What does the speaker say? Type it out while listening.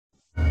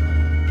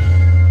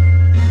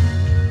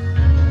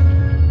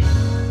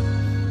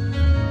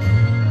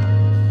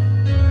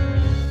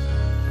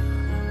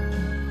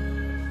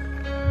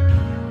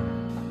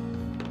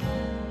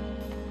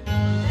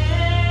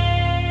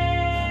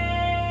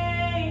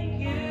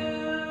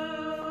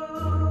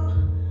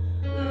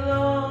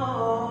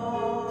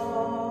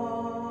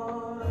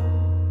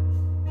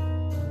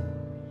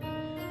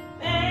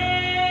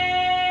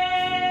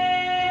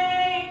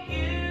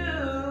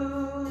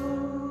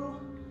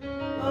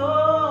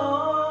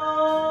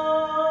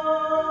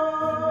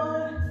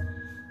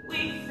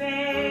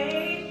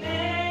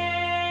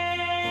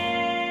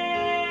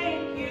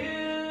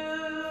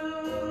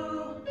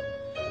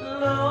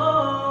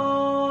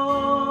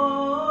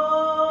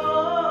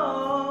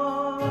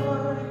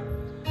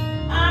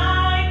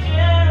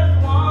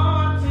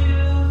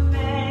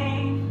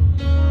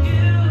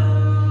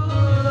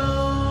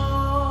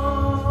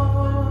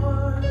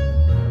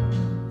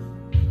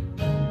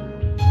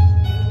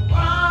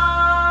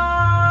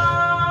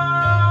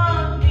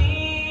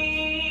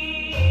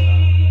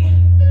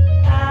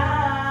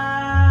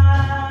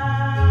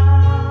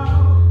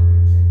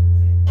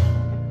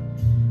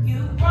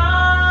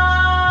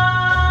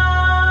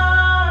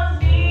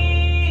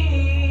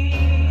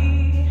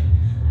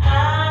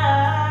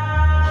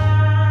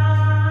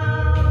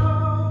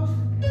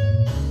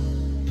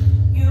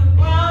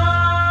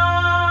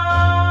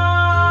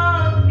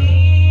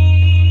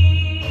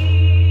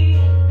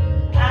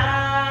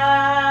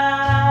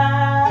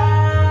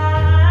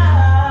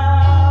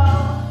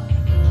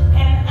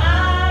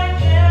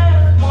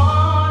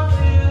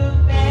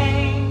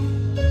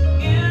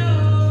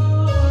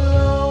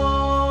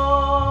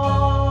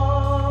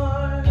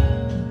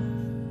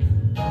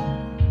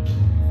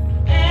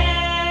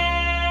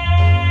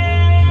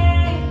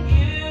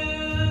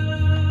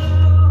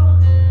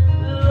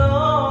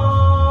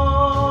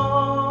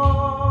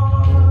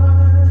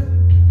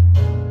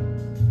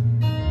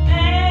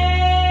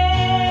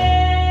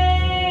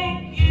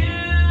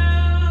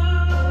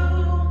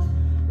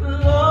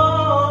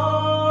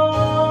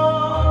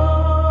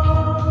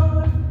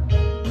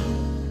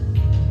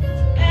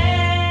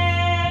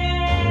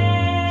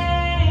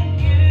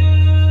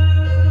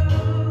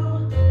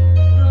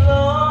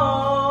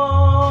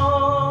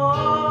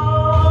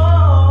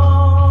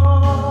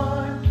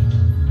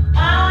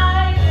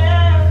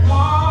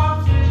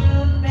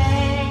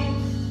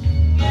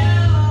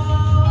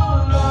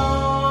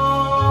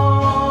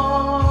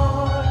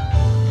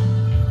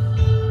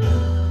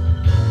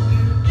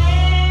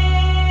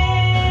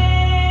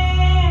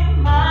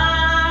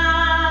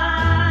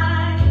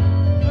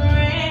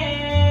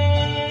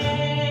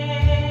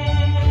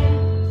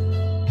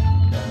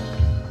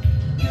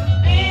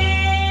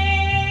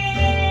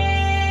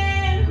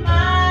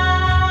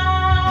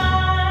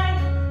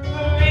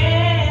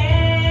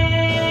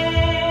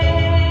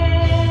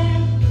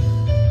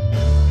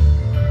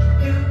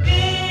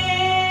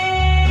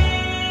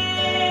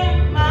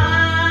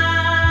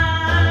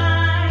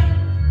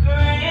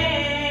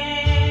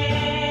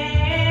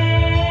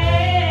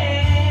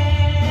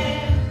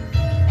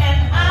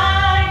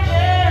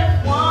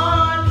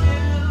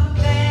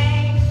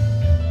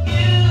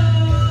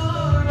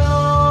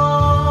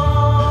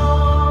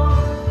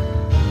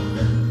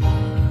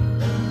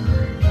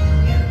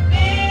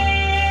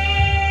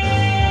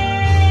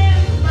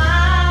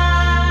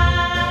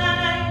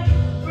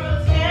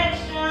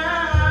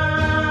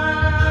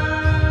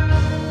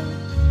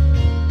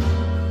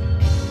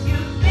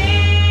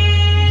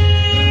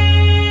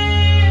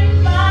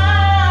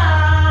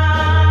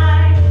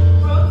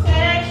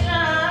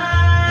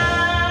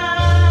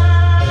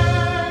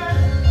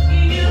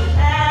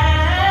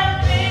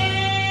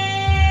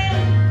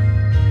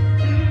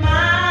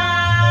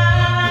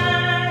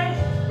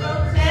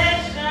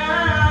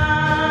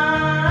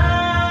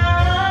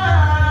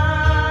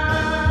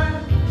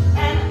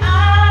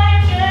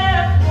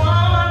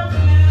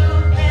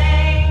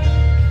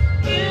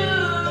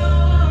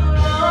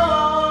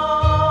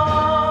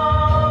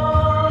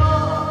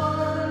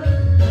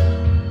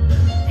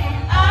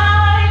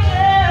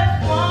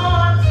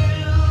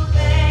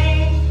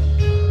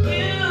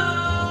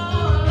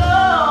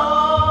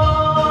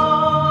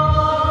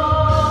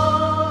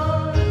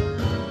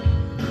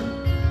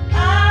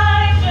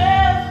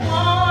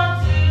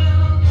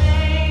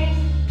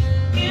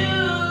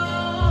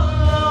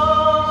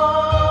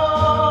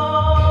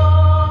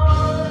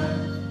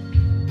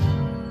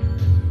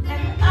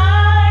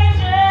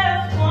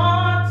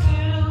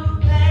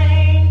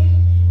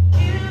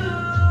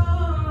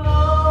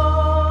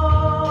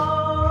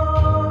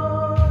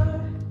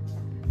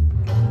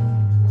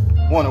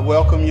Want to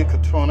welcome you,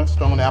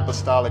 Cornerstone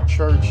Apostolic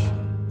Church.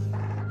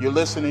 You're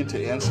listening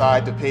to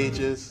Inside the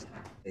Pages,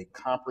 a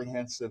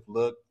comprehensive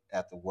look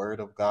at the Word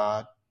of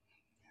God.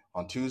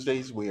 On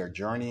Tuesdays, we are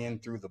journeying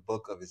through the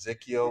book of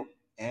Ezekiel,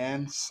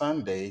 and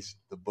Sundays,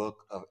 the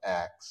book of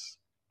Acts.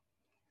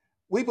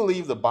 We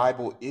believe the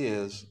Bible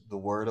is the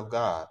Word of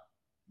God.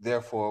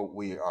 Therefore,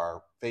 we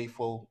are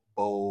Faithful,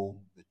 Bold,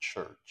 the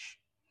church.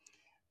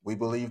 We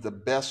believe the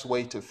best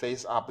way to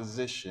face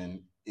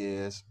opposition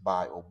is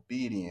by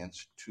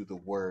obedience to the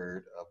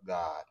Word of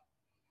God.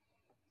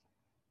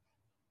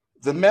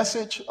 The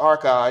message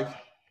archive,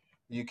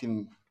 you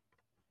can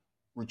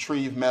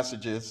retrieve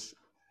messages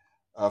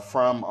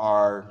from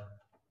our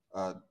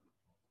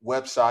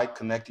website,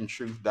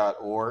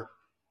 connectingtruth.org,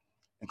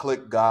 and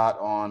click God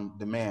on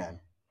Demand.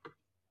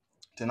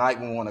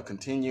 Tonight, we want to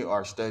continue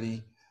our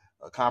study,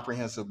 a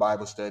comprehensive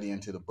Bible study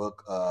into the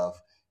book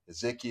of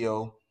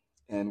Ezekiel,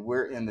 and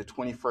we're in the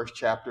 21st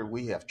chapter.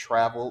 We have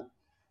traveled,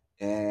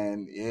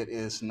 and it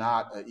is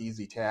not an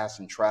easy task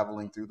in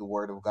traveling through the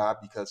Word of God,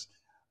 because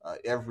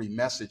every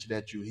message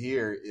that you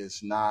hear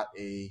is not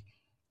a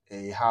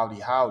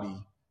howdy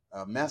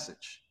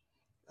message.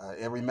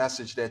 Every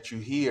message that you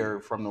hear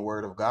from the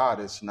Word of God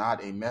is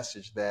not a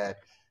message that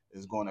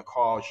is going to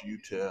cause you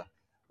to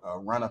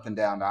run up and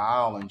down the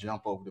aisle and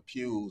jump over the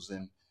pews.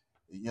 And,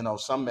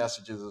 some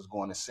messages is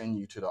going to send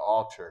you to the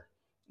altar.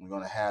 We're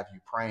going to have you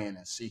praying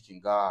and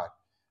seeking God.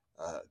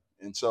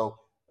 And so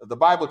the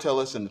Bible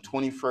tells us in the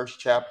 21st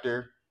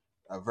chapter,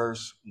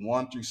 verse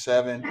 1 through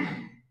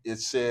 7, it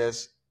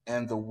says,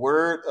 "And the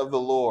word of the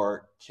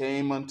Lord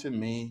came unto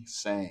me,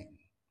 saying,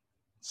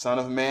 Son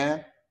of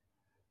man,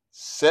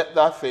 set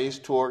thy face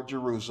toward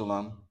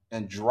Jerusalem,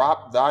 and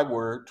drop thy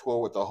word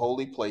toward the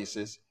holy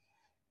places,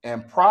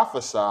 and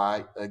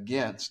prophesy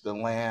against the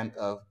land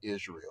of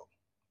Israel.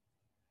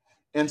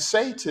 And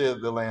say to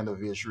the land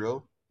of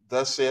Israel,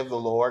 Thus saith the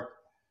Lord,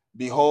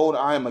 Behold,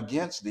 I am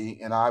against thee,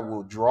 and I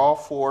will draw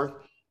forth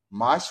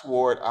my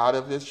sword out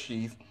of its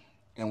sheath,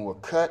 and will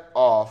cut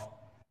off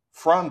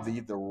from thee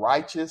the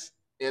righteous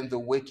and the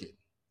wicked."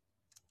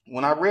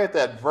 When I read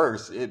that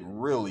verse, it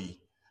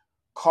really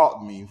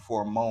caught me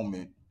for a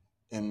moment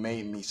and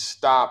made me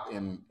stop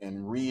and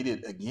read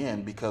it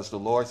again, because the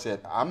Lord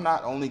said, I'm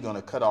not only going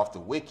to cut off the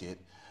wicked,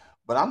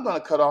 but I'm going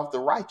to cut off the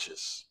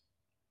righteous.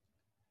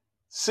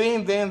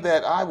 "Seeing then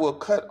that I will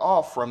cut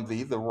off from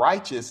thee the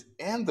righteous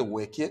and the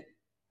wicked,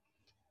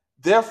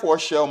 therefore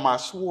shall my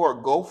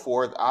sword go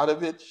forth out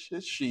of its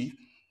sheath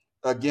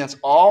against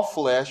all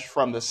flesh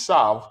from the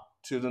south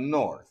to the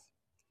north,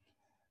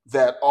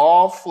 that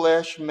all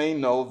flesh may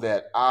know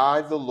that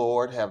I, the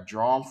Lord, have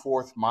drawn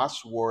forth my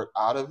sword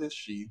out of its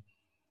sheath.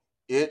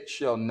 It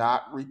shall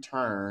not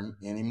return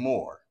any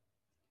more.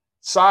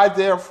 Sigh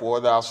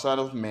therefore, thou son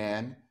of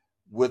man,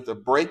 with the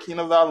breaking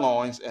of thy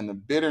loins and the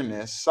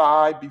bitterness,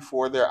 sigh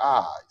before their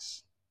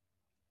eyes."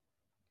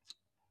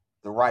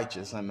 The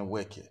righteous and the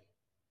wicked.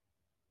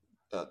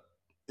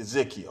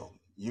 Ezekiel,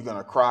 you're going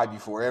to cry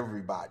before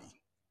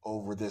everybody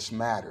over this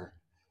matter.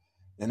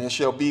 "And it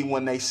shall be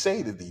when they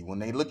say to thee," when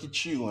they look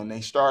at you and they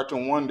start to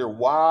wonder,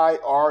 why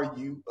are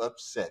you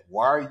upset?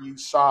 Why are you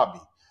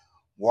sobbing?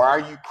 Why are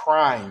you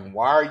crying?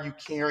 Why are you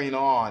carrying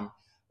on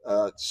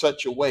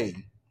such a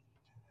way?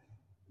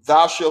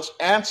 "Thou shalt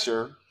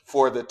answer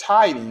for the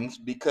tidings,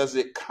 because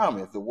it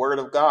cometh." The word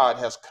of God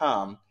has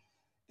come,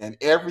 "and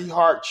every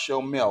heart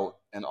shall melt,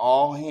 and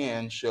all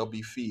hands shall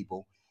be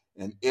feeble,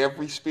 and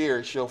every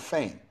spirit shall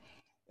faint,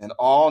 and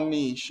all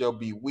knees shall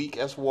be weak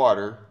as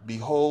water.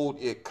 Behold,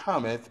 it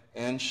cometh,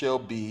 and shall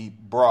be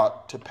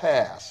brought to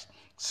pass,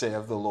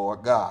 saith the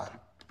Lord God."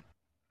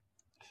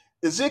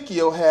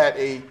 Ezekiel had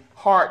a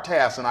hard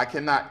task, and I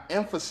cannot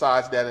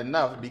emphasize that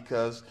enough,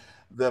 because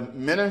the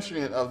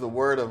ministry of the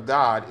Word of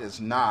God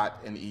is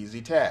not an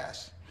easy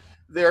task.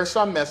 There are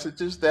some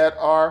messages that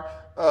are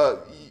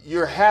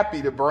you're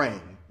happy to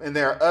bring, and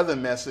there are other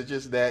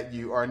messages that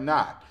you are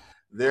not.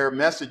 There are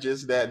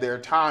messages that there are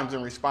times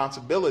and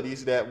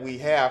responsibilities that we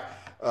have,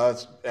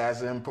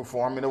 as in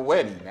performing a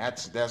wedding.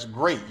 That's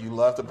great. You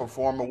love to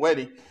perform a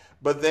wedding,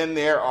 but then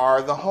there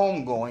are the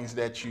homegoings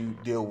that you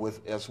deal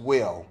with as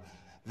well.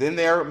 Then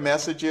there are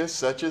messages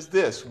such as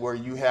this, where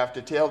you have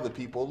to tell the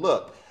people,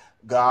 look,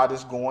 God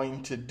is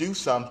going to do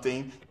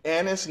something,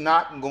 and it's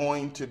not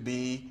going to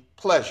be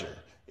pleasure.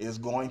 It's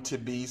going to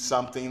be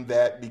something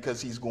that, because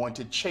he's going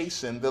to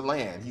chasten the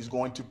land. He's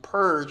going to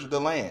purge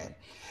the land.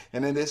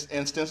 And in this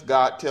instance,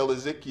 God tells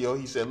Ezekiel,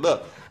 he said,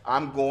 look,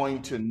 I'm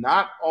going to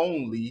not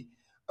only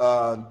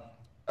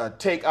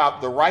take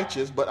out the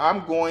righteous, but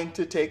I'm going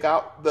to take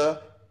out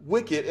the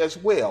wicked as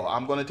well.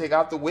 I'm going to take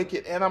out the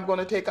wicked, and I'm going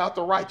to take out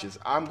the righteous.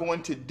 I'm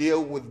going to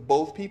deal with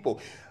both people.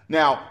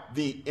 Now,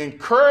 the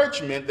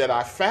encouragement that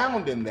I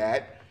found in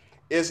that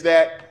is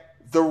that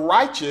the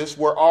righteous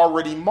were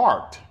already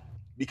marked,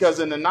 because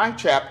in the 9th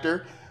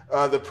chapter,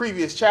 the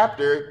previous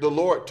chapter, the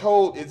Lord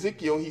told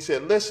Ezekiel, he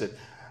said, listen,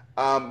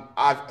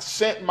 I've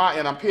sent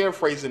and I'm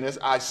paraphrasing this,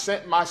 I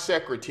sent my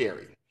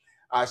secretary.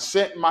 I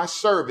sent my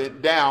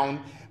servant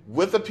down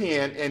with a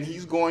pen, and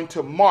he's going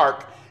to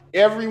mark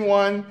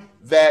everyone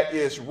that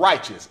is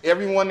righteous,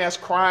 everyone that's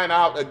crying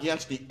out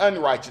against the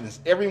unrighteousness,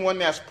 everyone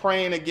that's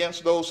praying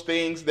against those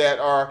things that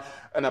are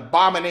an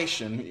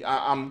abomination.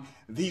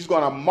 He's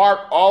going to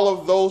mark all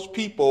of those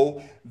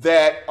people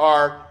that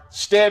are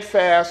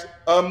steadfast,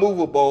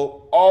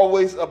 unmovable,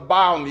 always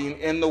abounding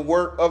in the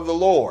work of the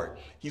Lord.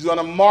 He's going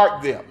to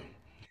mark them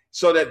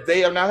so that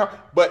they are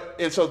not,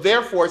 and so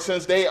therefore,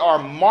 since they are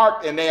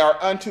marked and they are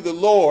unto the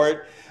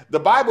Lord, the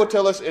Bible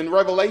tells us in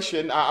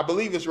Revelation, I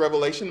believe it's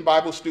Revelation,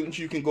 Bible students,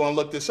 you can go and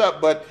look this up,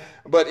 but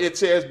it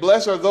says,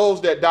 blessed are those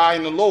that die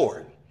in the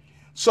Lord.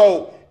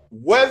 So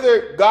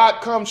whether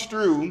God comes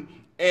through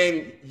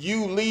and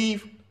you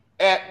leave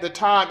at that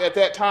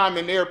time,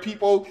 and there are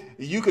people,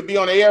 you could be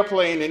on an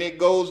airplane and it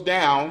goes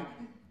down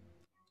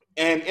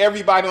and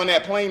everybody on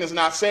that plane is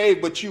not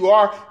saved, but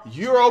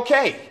you're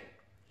okay.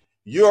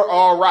 You're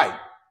all right.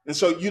 And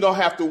so you don't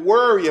have to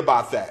worry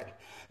about that.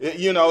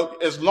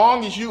 As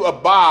long as you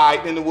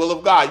abide in the will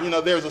of God.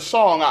 There's a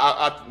song,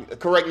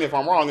 correct me if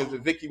I'm wrong, is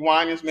it Vicki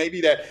Winans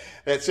maybe,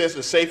 that says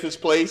the safest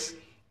place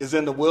is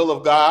in the will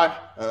of God?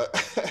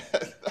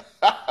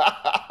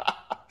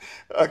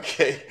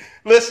 Okay,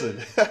 listen.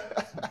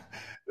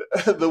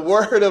 The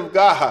word of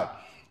God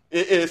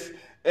is,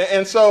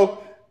 and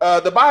so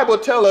the Bible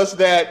tells us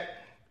that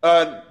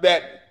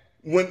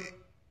when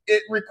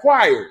it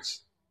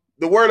requires,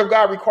 the word of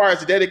God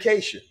requires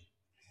dedication.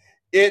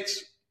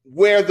 It's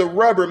where the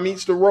rubber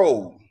meets the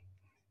road.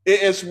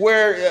 It's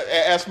where,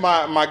 as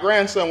my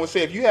grandson would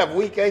say, if you have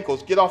weak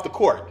ankles, get off the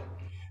court.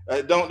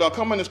 Don't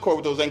come in this court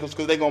with those ankles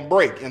because they're going to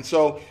break. And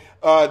so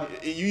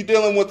you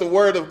dealing with the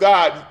word of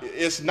God,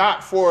 it's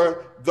not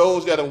for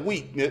those that are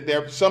weak.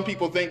 Some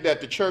people think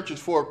that the church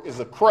is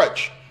a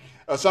crutch.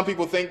 Some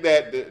people think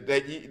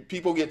that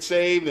people get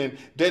saved and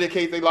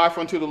dedicate their life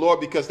unto the Lord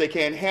because they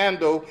can't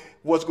handle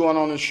what's going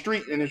on in the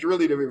street, and it's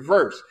really the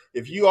reverse.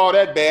 If you all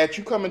that bad,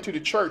 you come into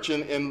the church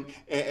and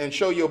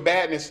show your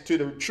badness to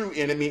the true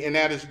enemy, and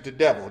that is the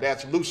devil.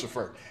 That's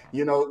Lucifer.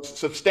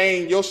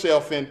 Sustain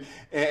yourself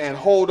and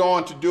hold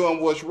on to doing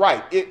what's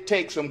right. It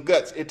takes some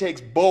guts. It takes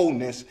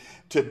boldness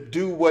to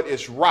do what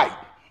is right.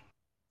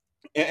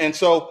 And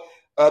so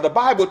the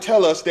Bible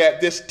tells us that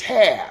this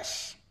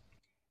task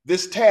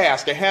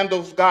that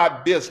handles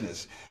God's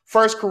business.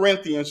 1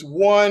 Corinthians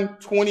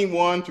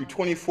 1:21 through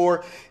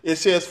 24, it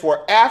says,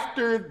 for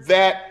after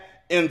that,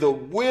 in the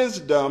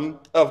wisdom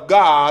of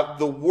God,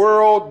 the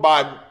world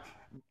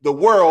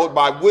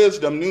by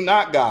wisdom knew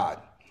not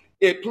God.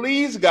 It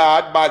pleased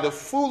God by the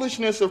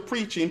foolishness of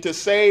preaching to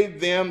save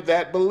them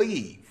that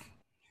believe.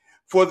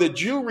 For the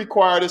Jew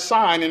required a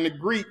sign, and the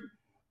Greek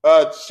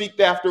seeked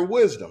after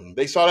wisdom.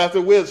 They sought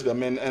after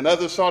wisdom, and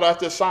others sought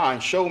after a sign,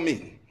 show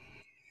me.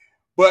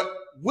 But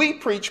we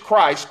preach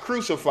Christ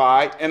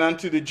crucified, and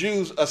unto the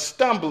Jews a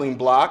stumbling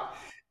block,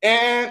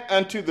 and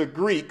unto the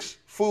Greeks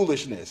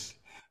foolishness.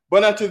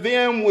 But unto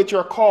them which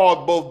are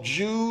called both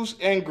Jews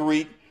and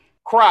Greek,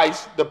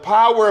 Christ, the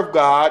power of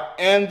God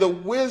and the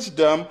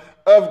wisdom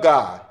of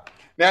God.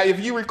 Now, if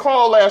you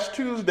recall last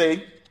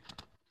Tuesday,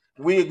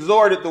 we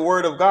exhorted the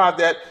word of God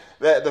that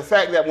the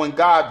fact that when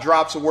God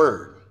drops a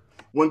word,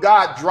 you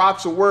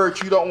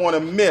don't want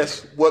to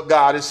miss what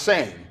God is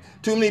saying.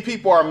 Too many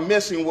people are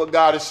missing what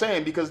God is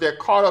saying because they're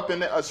caught up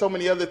in so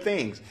many other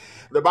things.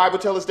 The Bible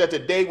tells us that the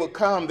day will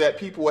come that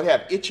people would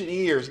have itching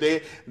ears.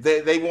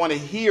 They want to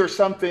hear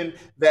something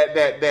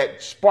that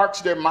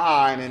sparks their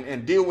mind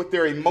and deal with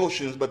their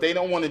emotions, but they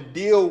don't want to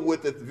deal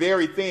with the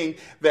very thing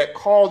that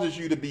causes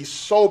you to be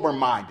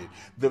sober-minded.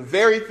 The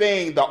very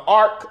thing, the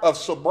ark of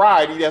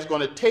sobriety that's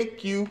going to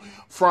take you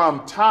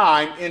from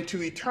time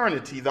into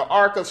eternity. The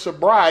ark of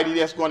sobriety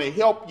that's going to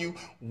help you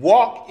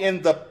walk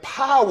in the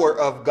power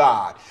of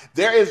God.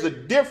 There is a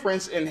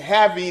difference in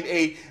having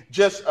a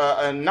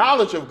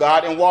knowledge of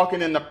God and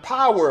walking in the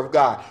power of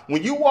God.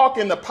 When you walk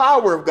in the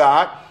power of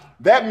God,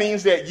 that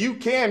means that you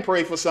can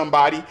pray for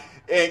somebody,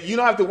 and you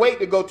don't have to wait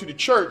to go to the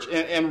church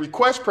and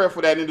request prayer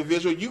for that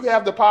individual. You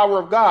have the power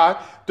of God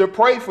to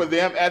pray for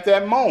them at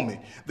that moment.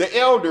 The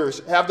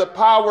elders have the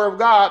power of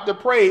God to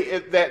pray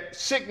that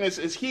sickness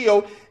is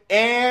healed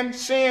and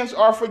sins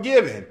are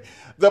forgiven.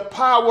 The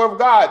power of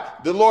God.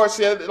 The Lord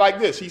said it like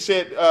this. He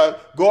said,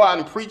 go out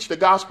and preach the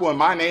gospel in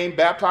my name,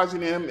 baptizing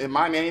them in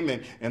my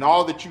name, and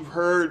all that you've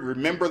heard,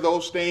 remember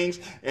those things.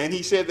 And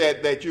he said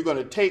that you're going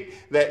to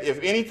take that if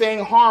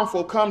anything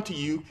harmful come to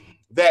you,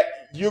 that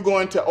you're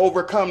going to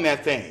overcome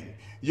that thing.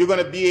 You're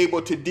going to be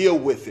able to deal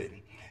with it.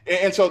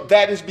 And so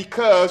that is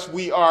because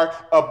we are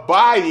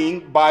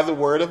abiding by the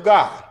word of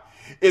God.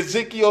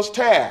 Ezekiel's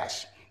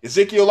task.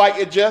 Ezekiel,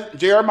 like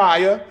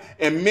Jeremiah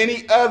and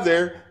many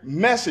other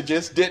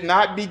messages, did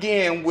not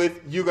begin with,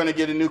 you're going to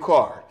get a new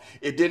car.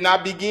 It did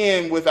not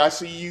begin with, I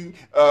see you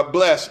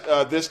blessed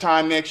this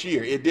time next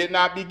year. It did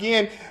not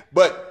begin,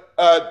 but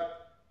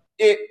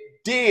it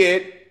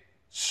did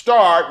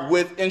start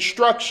with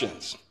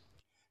instructions.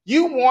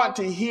 We want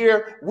to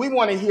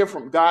hear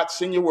from God.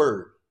 Send your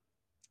word.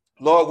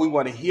 Lord, we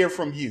want to hear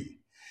from you.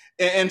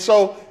 And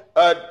so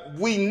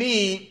we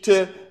need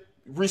to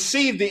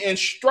receive the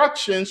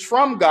instructions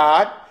from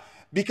God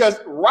because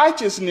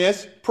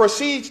righteousness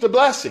precedes the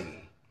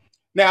blessing.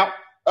 Now,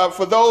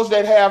 for those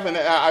that have, and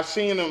I've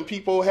seen them,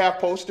 people have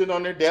posted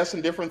on their desks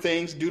and different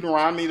things,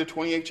 Deuteronomy, the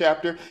 28th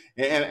chapter,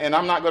 and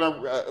I'm not going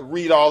to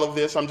read all of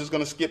this. I'm just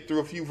going to skip through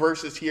a few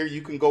verses here.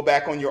 You can go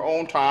back on your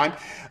own time.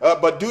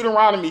 But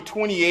Deuteronomy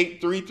 28,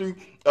 3 through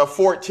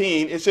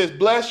 14, it says,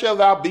 blessed shall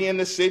thou be in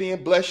the city,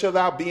 and blessed shall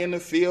thou be in the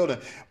field,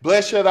 and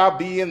blessed shall thou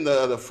be in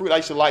the fruit. I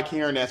used to like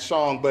hearing that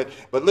song, but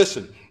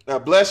listen,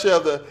 blessed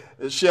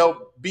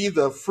shall be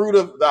the fruit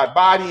of thy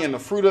body, and the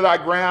fruit of thy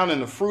ground,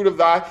 and the fruit of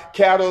thy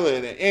cattle,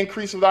 and the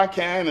increase of thy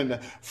kine, and the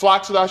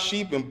flocks of thy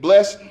sheep, and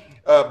blessed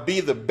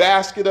be the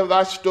basket of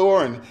thy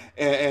store. And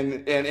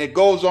it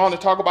goes on to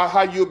talk about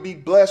how you'll be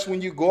blessed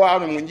when you go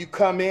out and when you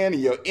come in,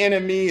 and your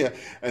enemy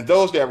and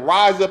those that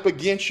rise up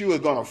against you are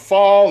going to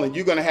fall, and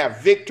you're going to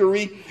have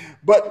victory.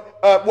 But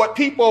what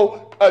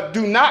people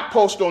do not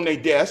post on their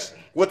desks,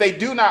 what they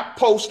do not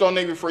post on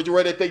their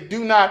refrigerator, that they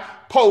do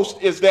not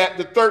post, is that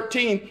the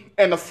 13th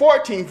and the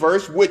 14th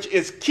verse, which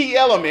is key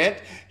element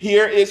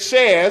here, it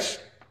says,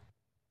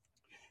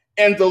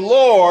 and the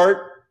Lord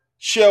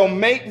shall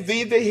make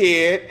thee the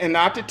head and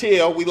not the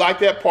tail. We like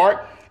that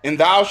part. And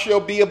thou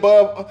shalt be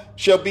above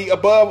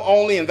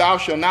only, and thou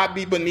shalt not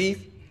be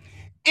beneath,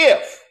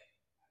 if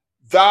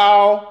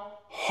thou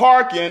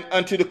hearken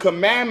unto the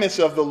commandments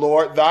of the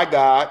Lord thy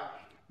God,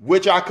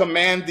 which I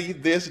command thee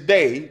this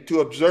day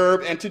to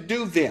observe and to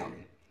do them.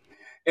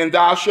 And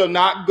thou shalt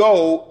not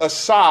go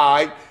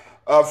aside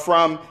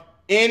from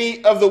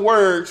any of the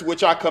words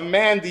which I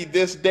command thee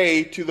this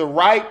day to the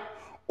right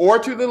or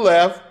to the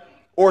left,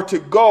 or to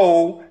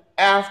go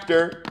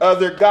after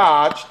other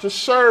gods to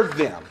serve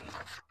them.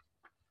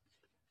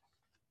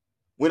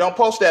 We don't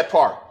post that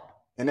part.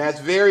 And that's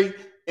very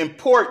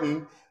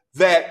important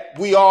that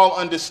we all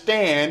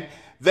understand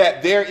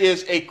that there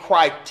is a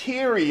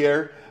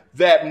criteria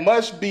that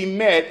must be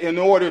met in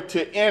order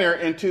to enter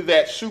into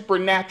that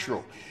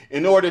supernatural,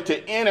 in order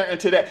to enter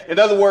into that. In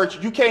other words,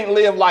 you can't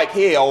live like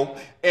hell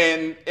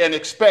and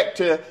expect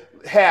to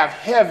have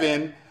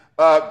heaven.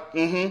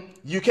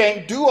 You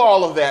can't do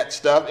all of that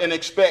stuff and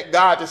expect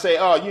God to say,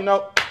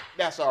 oh,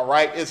 that's all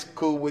right. It's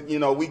cool with,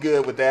 we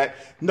good with that.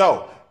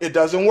 No, it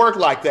doesn't work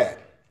like that.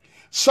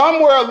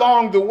 Somewhere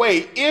along the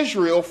way,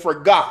 Israel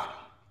forgot.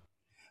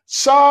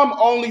 Some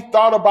only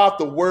thought about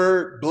the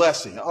word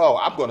blessing. Oh,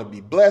 I'm going to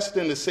be blessed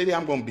in the city.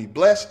 I'm going to be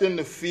blessed in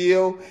the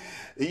field.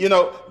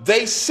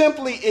 They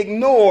simply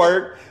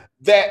ignored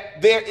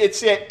that it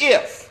said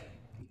if.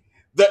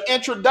 The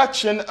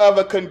introduction of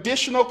a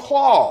conditional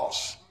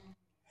clause.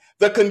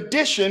 The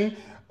condition,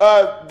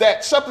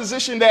 that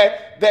supposition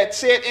that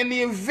said in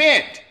the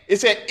event,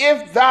 it said,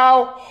 if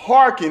thou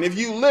hearken, if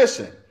you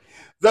listen,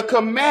 the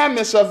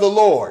commandments of the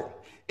Lord,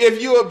 if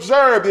you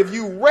observe, if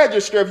you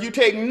register, if you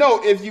take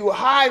note, if you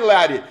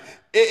highlight it,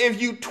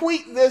 if you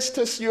tweet this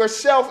to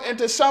yourself and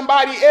to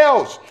somebody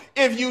else,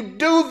 if you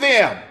do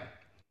them,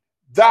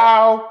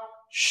 thou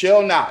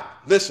shalt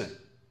not. Listen,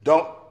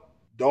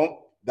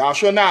 thou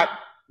shalt not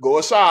go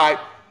aside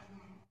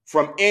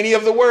from any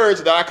of the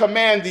words that I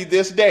command thee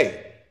this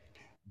day.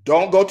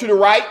 Don't go to the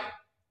right.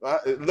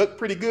 It looked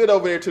pretty good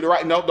over there to the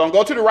right. No, don't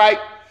go to the right.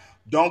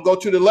 Don't go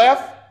to the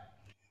left.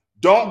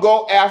 Don't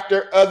go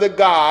after other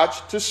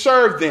gods to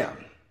serve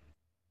them.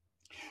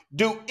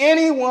 Do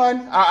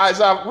anyone,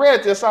 as I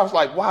read this, I was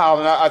like, wow.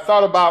 And I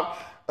thought about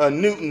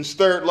Newton's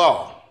third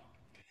law,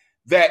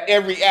 that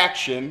every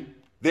action,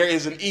 there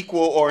is an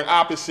equal or an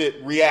opposite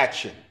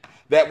reaction.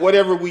 That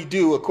whatever we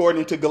do,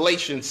 according to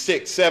Galatians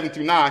 6, 7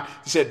 through 9,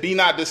 he said, be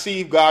not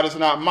deceived, God is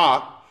not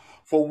mocked.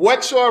 For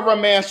whatsoever a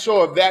man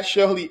soweth, that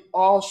shall he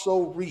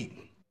also reap.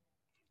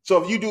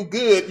 So if you do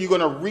good, you're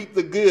going to reap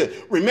the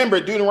good. Remember,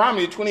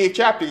 Deuteronomy, the 28th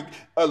chapter,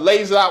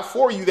 lays it out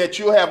for you that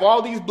you'll have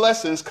all these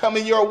blessings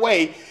coming your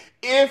way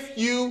if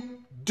you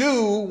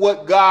do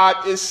what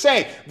God is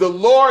saying. The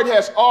Lord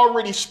has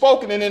already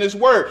spoken it in his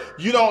word.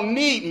 You don't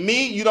need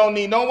me. You don't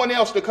need no one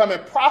else to come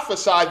and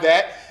prophesy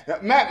that.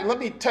 Matt, let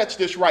me touch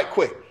this right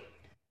quick.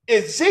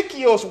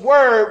 Ezekiel's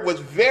word was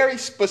very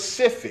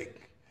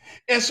specific.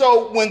 And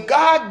so when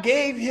God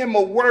gave him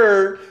a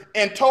word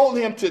and told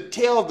him to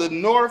tell the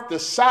north, the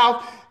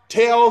south,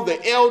 tell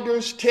the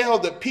elders, tell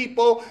the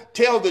people,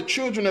 tell the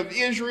children of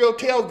Israel,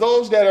 tell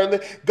those that are,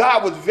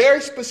 God was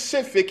very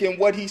specific in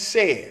what he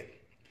said.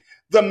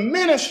 The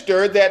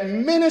minister that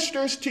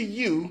ministers to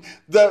you,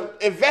 the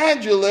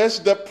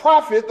evangelist, the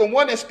prophet, the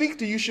one that speaks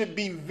to you should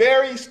be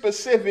very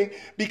specific,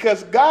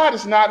 because God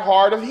is not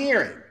hard of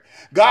hearing.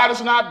 God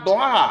is not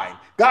blind.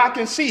 God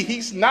can see.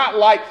 He's not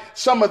like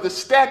some of the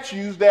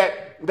statues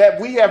that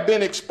we have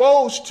been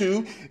exposed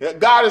to.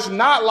 God is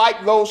not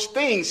like those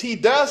things. He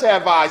does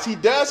have eyes. He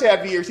does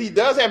have ears.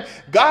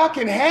 God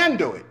can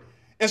handle it.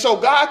 And so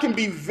God can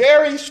be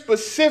very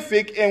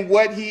specific in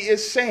what he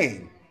is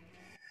saying.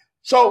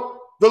 So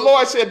the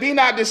Lord said, be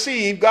not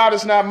deceived. God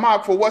is not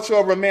mocked. For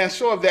whatsoever a man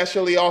soweth, that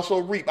shall he also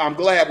reap. I'm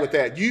glad with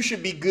that. You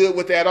should be good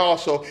with that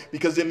also,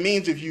 because it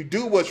means if you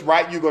do what's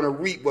right, you're going to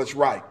reap what's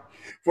right.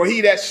 For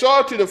he that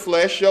soweth to the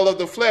flesh shall of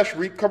the flesh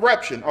reap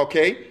corruption.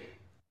 Okay.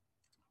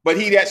 But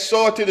he that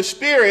soweth to the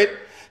Spirit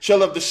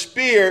shall of the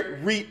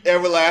Spirit reap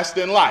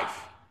everlasting life.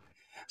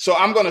 So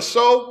I'm going to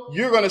sow,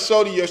 you're going to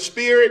sow to your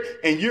spirit,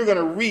 and you're going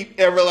to reap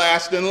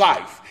everlasting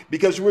life,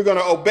 because we're going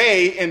to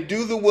obey and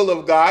do the will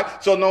of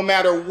God. So no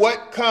matter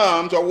what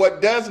comes or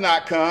what does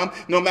not come,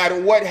 no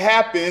matter what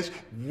happens,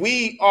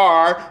 we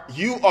are,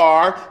 you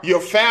are,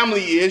 your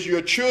family is,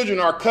 your children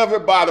are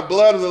covered by the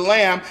blood of the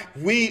Lamb.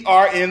 We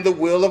are in the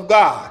will of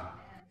God.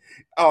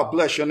 Oh,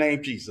 bless your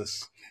name,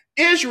 Jesus.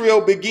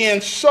 Israel began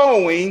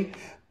sowing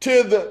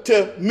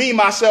to me,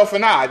 myself,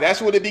 and I.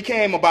 That's what it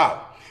became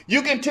about.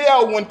 You can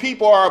tell when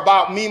people are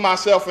about me,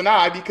 myself, and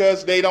I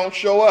because they don't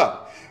show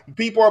up.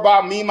 People are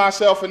about me,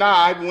 myself, and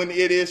I when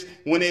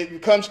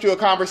it comes to a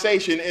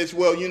conversation, it's,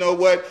 well, you know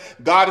what?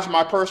 God is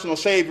my personal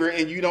savior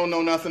and you don't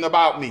know nothing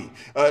about me.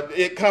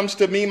 It comes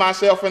to me,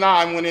 myself, and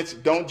I when it's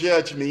don't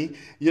judge me.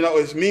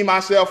 It's me,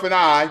 myself, and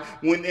I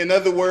when, in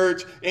other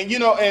words, and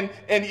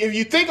if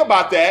you think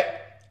about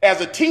that as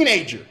a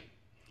teenager,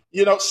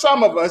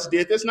 some of us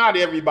did this, not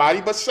everybody,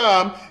 but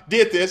some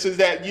did this, is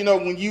that,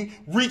 when you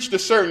reached a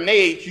certain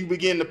age, you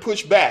begin to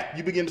push back.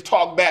 You begin to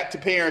talk back to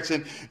parents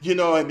and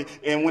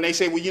when they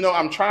say, well,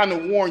 I'm trying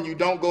to warn you,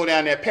 don't go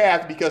down that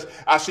path because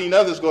I've seen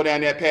others go down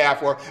that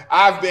path, or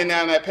I've been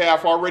down that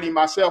path already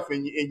myself.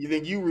 And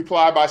then you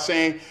reply by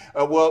saying,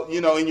 well,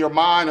 in your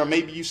mind, or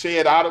maybe you say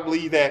it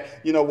audibly that,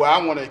 well,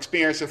 I want to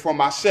experience it for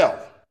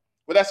myself.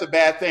 Well, that's a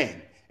bad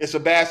thing. It's a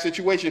bad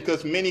situation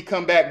because many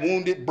come back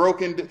wounded,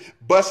 broken,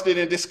 busted,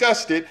 and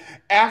disgusted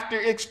after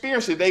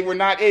experiencing it. They were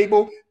not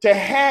able to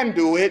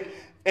handle it.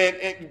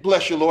 And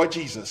bless you, Lord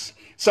Jesus.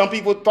 Some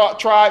people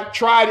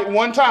tried it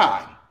one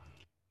time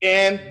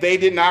and they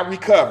did not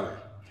recover.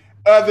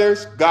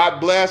 Others,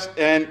 God blessed,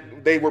 and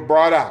they were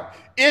brought out.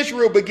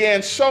 Israel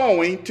began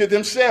sowing to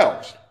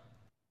themselves.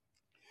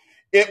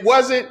 It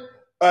wasn't,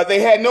 they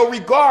had no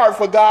regard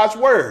for God's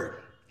word.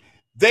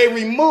 They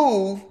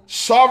removed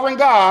sovereign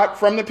God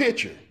from the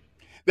picture.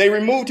 They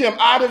removed him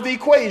out of the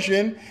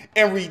equation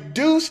and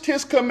reduced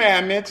his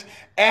commandments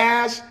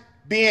as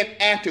being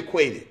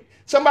antiquated.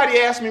 Somebody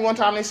asked me one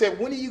time, they said,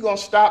 when are you going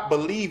to stop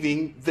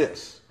believing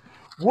this?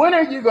 When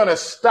are you going to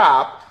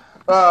stop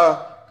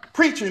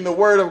preaching the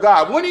word of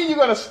God? When are you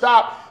going to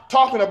stop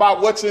talking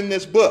about what's in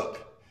this book?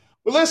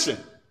 Well, listen,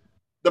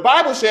 the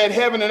Bible said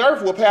heaven and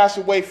earth will pass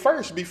away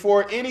first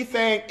before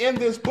anything in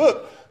this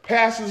book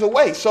passes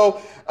away.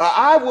 So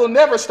I will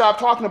never stop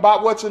talking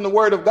about what's in the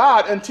word of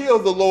God until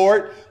the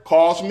Lord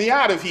calls me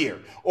out of here,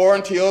 or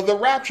until the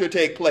rapture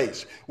take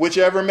place,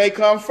 whichever may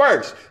come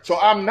first. So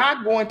I'm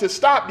not going to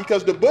stop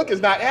because the book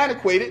is not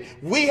antiquated.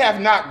 We have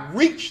not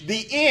reached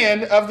the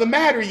end of the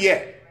matter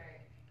yet.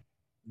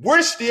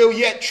 We're still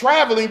yet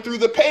traveling through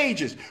the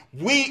pages.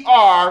 We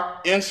are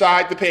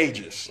inside the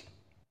pages.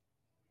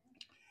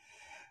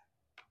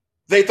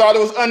 They thought it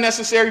was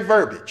unnecessary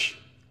verbiage,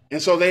 and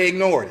so they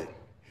ignored it.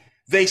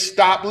 They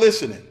stopped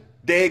listening.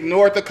 They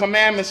ignored the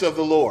commandments of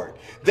the Lord.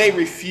 They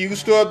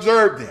refused to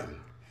observe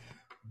them.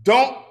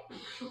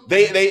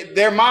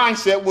 Their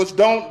mindset was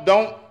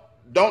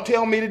don't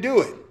tell me to do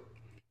it.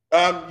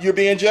 You're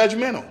being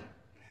judgmental.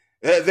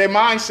 Their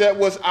mindset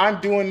was I'm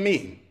doing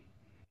me.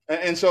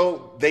 And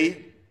so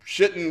they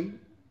shouldn't,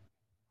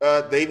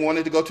 they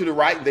wanted to go to the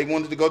right. They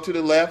wanted to go to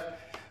the left.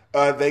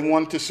 They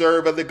wanted to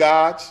serve other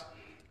gods.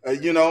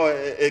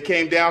 It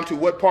came down to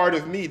what part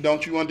of me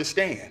don't you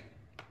understand?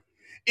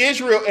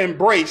 Israel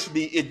embraced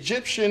the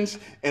Egyptians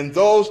and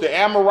the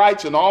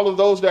Amorites and all of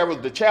those that were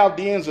the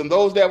Chaldeans and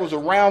those that was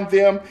around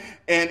them,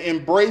 and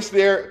embraced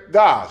their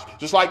gods.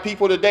 Just like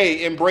people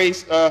today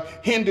embrace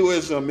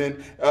Hinduism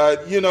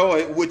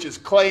and, which is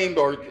claimed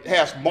or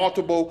has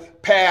multiple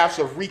paths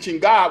of reaching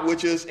God,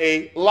 which is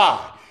a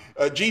lie.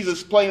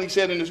 Jesus plainly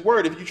said in his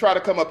word, if you try to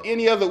come up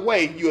any other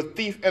way, you're a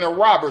thief and a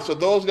robber. So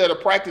those that are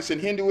practicing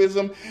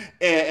Hinduism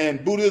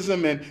and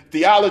Buddhism and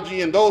theology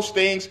and those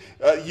things,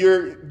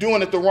 you're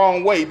doing it the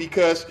wrong way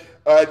because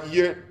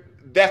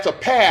that's a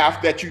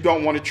path that you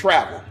don't want to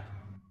travel.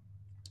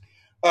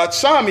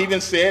 Some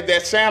even said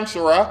that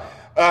samsara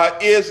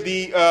is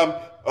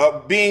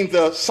being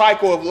the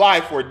cycle of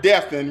life or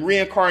death and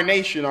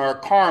reincarnation or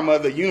karma,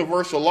 the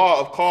universal law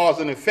of cause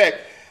and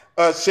effect.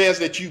 Says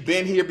that you've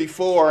been here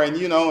before, and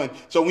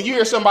so when you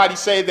hear somebody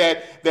say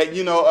that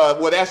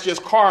well, that's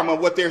just karma,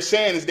 what they're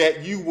saying is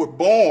that you were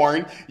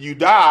born, you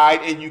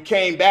died, and you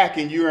came back,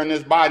 and you're in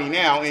this body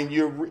now, and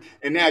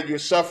now you're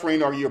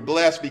suffering or you're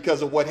blessed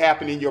because of what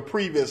happened in your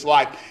previous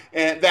life,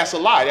 and that's a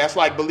lie. That's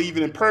like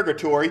believing in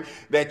purgatory,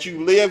 that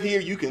you live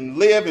here, you can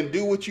live and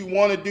do what you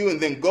want to do,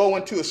 and then go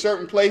into a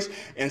certain place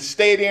and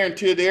stay there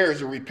until there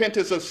is a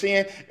repentance of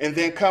sin, and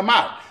then come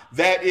out.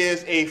 That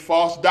is a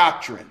false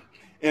doctrine.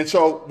 And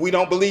so we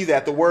don't believe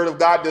that. The word of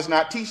God does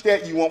not teach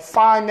that. You won't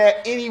find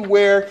that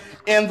anywhere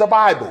in the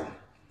Bible.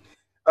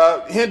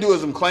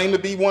 Hinduism claimed to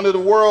be one of the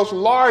world's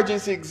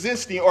largest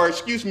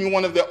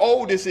one of the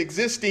oldest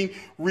existing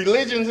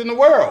religions in the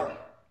world.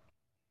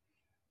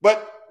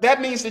 But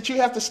that means that you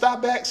have to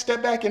step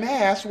back and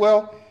ask,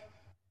 well,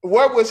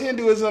 where was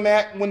Hinduism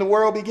at when the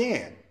world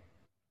began?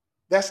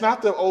 That's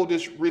not the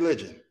oldest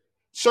religion.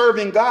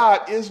 Serving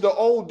God is the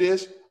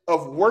oldest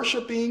of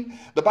worshiping.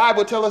 The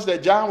Bible tells us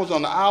that John was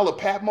on the Isle of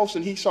Patmos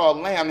and he saw a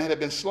lamb that had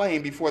been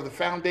slain before the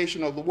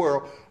foundation of the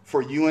world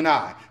for you and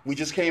I. We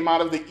just came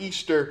out of the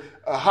Easter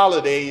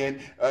holiday and,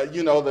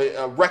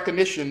 the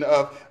recognition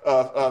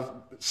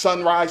of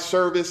sunrise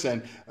service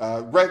and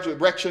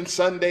Resurrection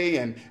Sunday,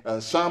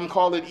 and some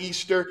call it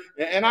Easter.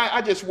 And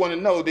I just want to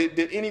know,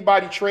 did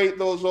anybody trade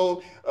those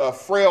old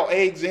frail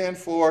eggs in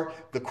for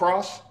the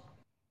cross?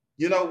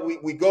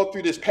 We go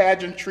through this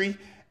pageantry.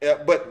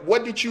 But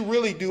what did you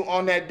really do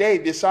on that day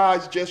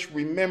besides just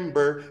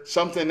remember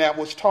something that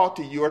was taught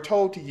to you or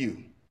told to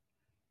you?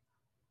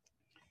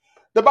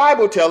 The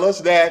Bible tells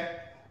us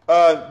that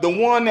the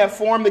one that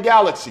formed the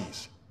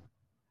galaxies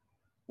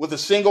with a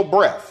single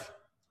breath,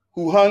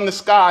 who hung the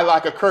sky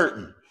like a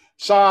curtain,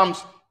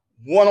 Psalms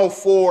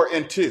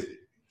 104:2,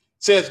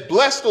 says,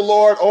 "Bless the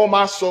Lord, O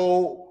my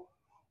soul.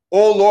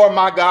 O Lord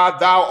my God,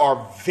 thou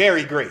art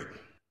very great.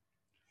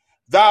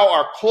 Thou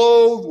art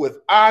clothed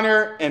with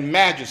honor and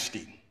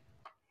majesty.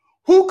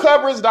 Who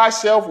covers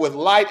thyself with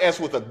light as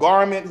with a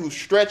garment, who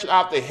stretched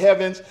out the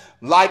heavens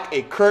like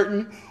a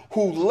curtain,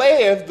 who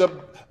layeth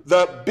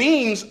the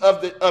beams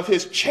of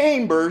his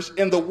chambers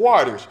in the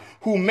waters,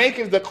 who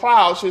maketh the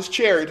clouds his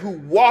chariot, who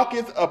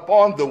walketh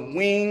upon the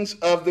wings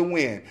of the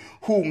wind,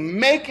 who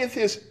maketh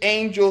his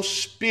angels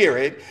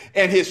spirit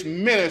and his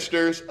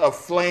ministers a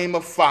flame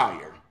of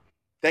fire."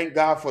 Thank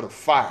God for the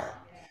fire.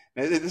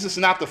 Now, this is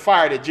not the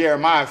fire that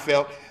Jeremiah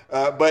felt,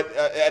 but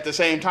at the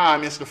same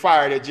time, it's the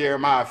fire that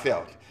Jeremiah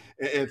felt.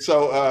 And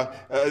so,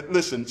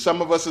 listen,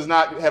 some of us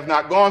have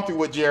not gone through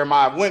what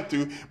Jeremiah went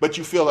through, but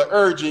you feel an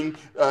urging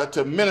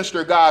to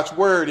minister God's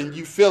word, and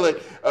you feel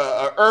it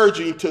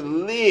urging to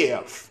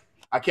live.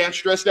 I can't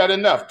stress that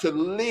enough, to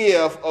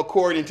live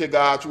according to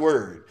God's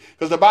word.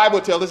 Because the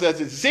Bible tells us, as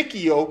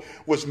Ezekiel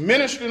was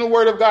ministering the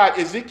word of God,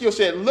 Ezekiel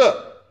said,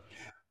 "Look,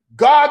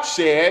 God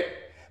said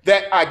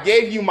that I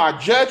gave you my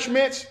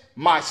judgments,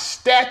 my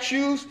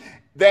statutes,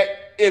 that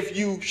if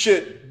you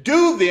should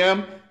do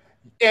them,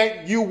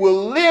 and you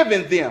will live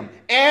in them.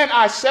 And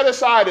I set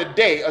aside a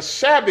day, a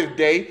Sabbath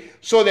day,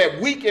 so that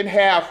we can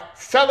have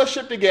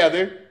fellowship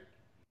together.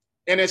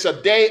 And it's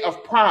a day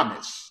of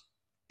promise."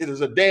 It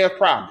is a day of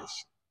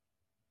promise.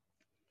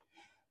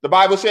 The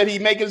Bible said he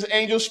make his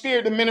angel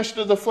spirit to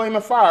minister the flame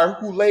of fire,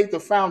 who laid the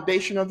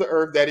foundation of the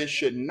earth, that it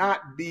should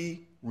not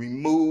be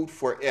removed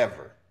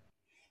forever.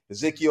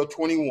 Ezekiel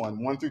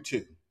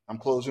 21:1-2. I'm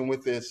closing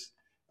with this,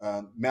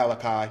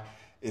 Malachi.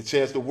 It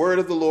says, "The word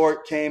of the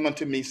Lord came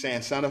unto me,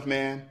 saying, Son of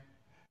man,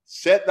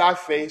 set thy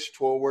face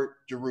toward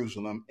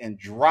Jerusalem, and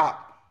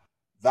drop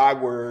thy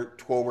word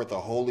toward the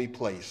holy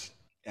place,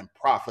 and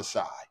prophesy."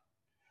 I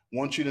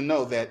want you to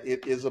know that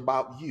it is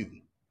about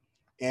you,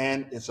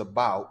 and it's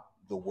about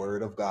the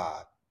word of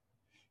God.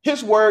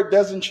 His word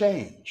doesn't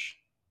change.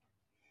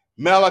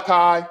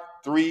 Malachi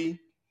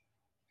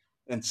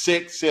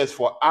 3:6 says,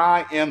 "For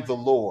I am the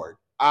Lord,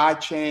 I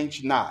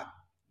change not.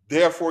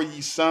 Therefore,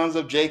 ye sons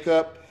of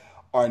Jacob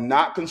are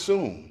not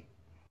consumed."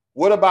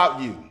 What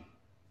about you?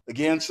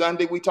 Again,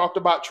 Sunday we talked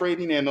about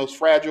trading in those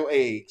fragile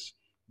eggs,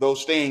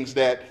 those things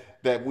that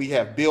we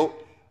have built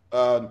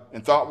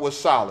and thought was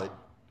solid,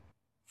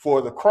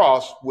 for the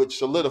cross, which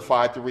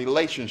solidified the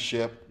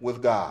relationship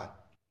with God.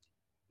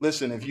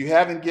 Listen, if you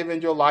haven't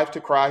given your life to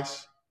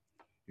Christ,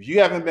 if you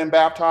haven't been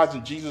baptized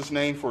in Jesus'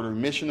 name for the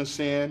remission of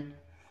sin,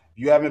 if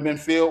you haven't been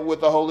filled with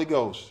the Holy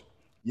Ghost,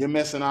 you're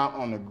missing out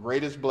on the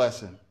greatest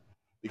blessing,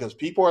 because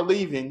people are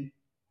leaving.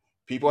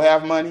 People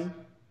have money.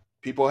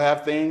 People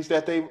have things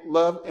that they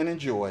love and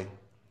enjoy,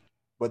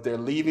 but they're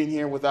leaving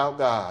here without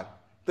God.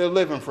 They're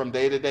living from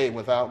day to day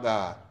without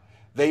God.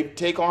 They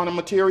take on a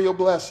material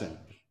blessing.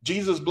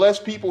 Jesus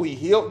blessed people. He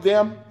healed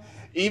them.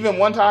 Even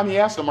one time he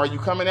asked them, "Are you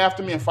coming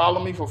after me and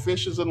follow me for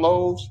fishes and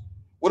loaves?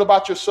 What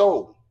about your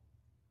soul?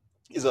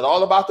 Is it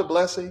all about the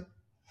blessing?"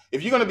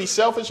 If you're going to be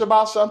selfish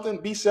about something,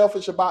 be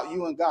selfish about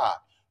you and God.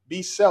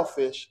 Be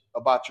selfish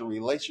about your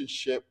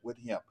relationship with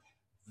him.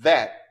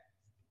 That,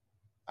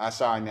 I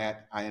sign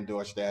that. I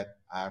endorse that.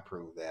 I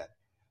approve that.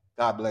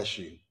 God bless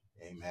you.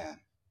 Amen.